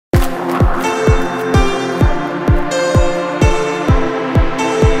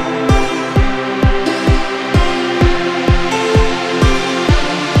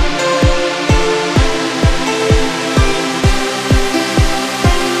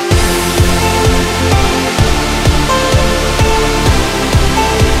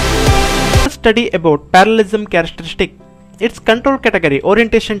study about parallelism characteristic. Its control category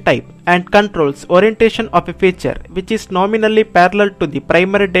orientation type and controls orientation of a feature which is nominally parallel to the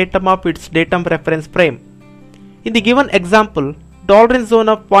primary datum of its datum reference frame. In the given example, tolerance zone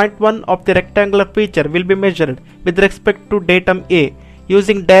of point 1 of the rectangular feature will be measured with respect to datum A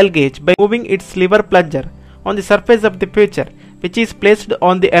using dial gauge by moving its lever plunger on the surface of the feature which is placed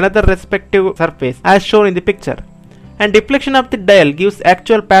on the another respective surface as shown in the picture. And deflection of the dial gives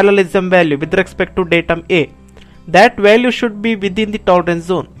actual parallelism value with respect to datum A. That value should be within the tolerance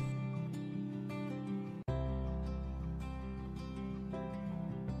zone.